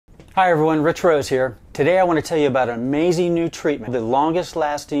Hi everyone, Rich Rose here. Today I want to tell you about an amazing new treatment, the longest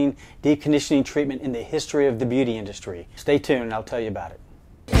lasting deep conditioning treatment in the history of the beauty industry. Stay tuned and I'll tell you about it.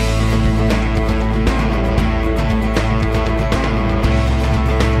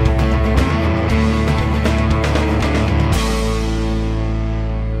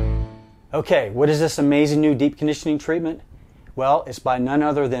 Okay, what is this amazing new deep conditioning treatment? Well, it's by none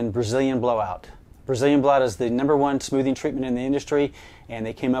other than Brazilian Blowout. Brazilian Blowout is the #1 smoothing treatment in the industry, and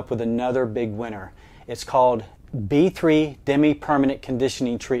they came up with another big winner. It's called B3 Demi Permanent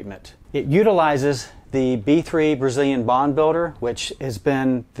Conditioning Treatment. It utilizes the B3 Brazilian Bond Builder, which has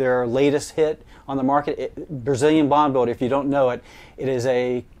been their latest hit on the market. Brazilian Bond Builder, if you don't know it, it is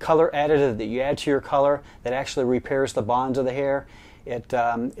a color additive that you add to your color that actually repairs the bonds of the hair.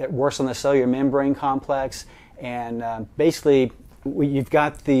 It works on the cellular membrane complex, and basically you've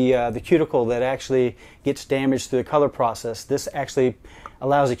got the cuticle that actually gets damaged through the color process. This actually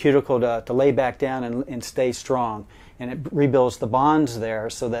allows the cuticle to lay back down and stay strong, and it rebuilds the bonds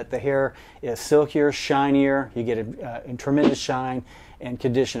there so that the hair is silkier, shinier. You get a tremendous shine and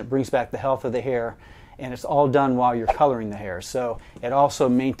condition. It brings back the health of the hair, and it's all done while you're coloring the hair. So it also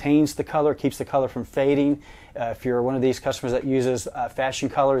maintains the color, keeps the color from fading. If you're one of these customers that uses fashion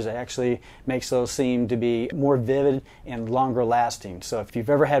colors, it actually makes those seem to be more vivid and longer lasting. So if you've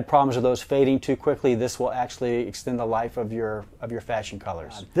ever had problems with those fading too quickly, this will actually extend the life of your fashion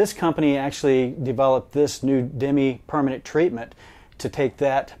colors. This company actually developed this new Demi Permanent treatment to take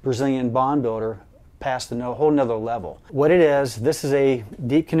that Brazilian Bond Builder past a whole nother level. What it is, this is a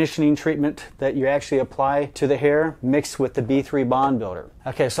deep conditioning treatment that you actually apply to the hair mixed with the B3 Bond Builder.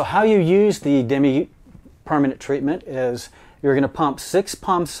 Okay, so how you use the Demi Permanent treatment is you're going to pump 6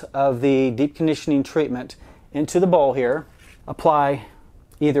 pumps of the deep conditioning treatment into the bowl here. Apply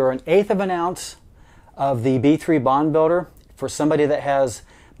either 1/8 of an ounce of the B3 Bond Builder. For somebody that has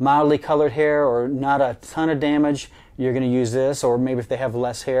mildly colored hair or not a ton of damage, you're going to use this, or maybe if they have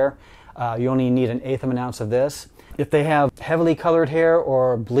less hair, you only need 1/8 of an ounce of this. If they have heavily colored hair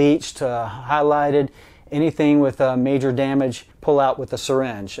or bleached, highlighted, anything with major damage, pull out with a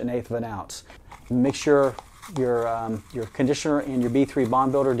syringe 1/8 of an ounce. Mix your conditioner and your B3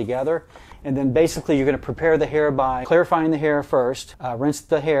 Bond Builder together, and then basically you're going to prepare the hair by clarifying the hair first. Rinse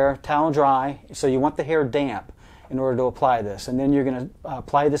the hair, towel dry, so you want the hair damp in order to apply this. And then you're going to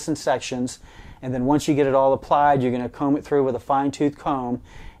apply this in sections, and then once you get it all applied, you're going to comb it through with a fine-tooth comb,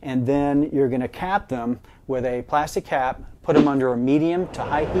 and then you're going to cap them with a plastic cap, put them under a medium to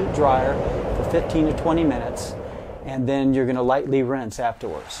high heat dryer for 15 to 20 minutes, and then you're going to lightly rinse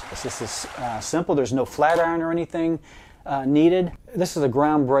afterwards. This is simple. There's no flat iron or anything needed. This is a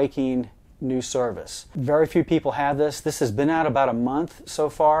groundbreaking new service. Very few people have this. This has been out about a month so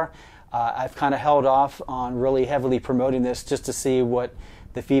far. I've kind of held off on really heavily promoting this just to see what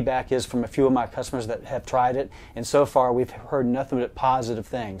the feedback is from a few of my customers that have tried it, and so far we've heard nothing but positive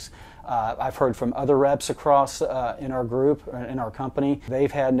things. I've heard from other reps across in our group, in our company.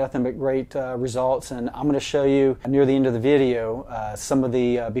 They've had nothing but great results, and I'm going to show you near the end of the video some of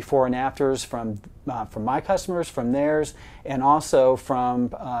the before and afters from my customers, from theirs, and also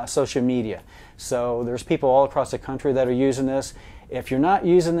from social media. So there's people all across the country that are using this. If you're not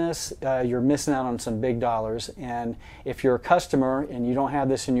using this, you're missing out on some big dollars, and if you're a customer and you don't have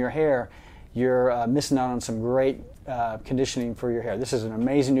this in your hair, you're missing out on some great conditioning for your hair. This is an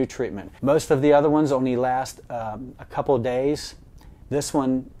amazing new treatment. Most of the other ones only last a couple of days. This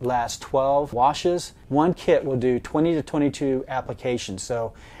one lasts 12 washes. One kit will do 20 to 22 applications,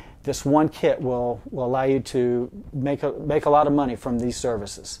 so this one kit will allow you to make a lot of money from these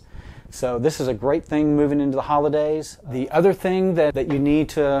services. So this is a great thing moving into the holidays. The other thing that you need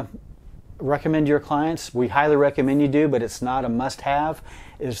to recommend to your clients, we highly recommend you do, but it's not a must-have,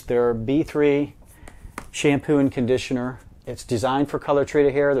 is their B3 shampoo and conditioner. It's designed for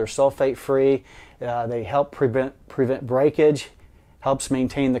color-treated hair. They're sulfate-free. They help prevent breakage, helps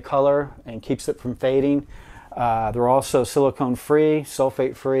maintain the color, and keeps it from fading. They're also silicone-free,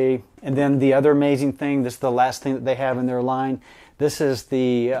 sulfate-free. And then the other amazing thing, this is the last thing that they have in their line, this is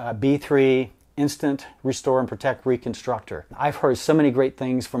the B3 Instant Restore and Protect Reconstructor. I've heard so many great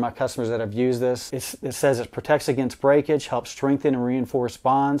things from my customers that have used this. It says it protects against breakage, helps strengthen and reinforce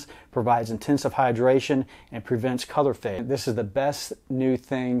bonds, provides intensive hydration, and prevents color fade. This is the best new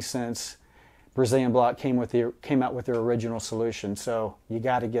thing since Brazilian Blowout came out with their original solution. So you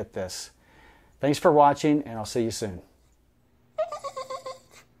got to get this. Thanks for watching, and I'll see you soon.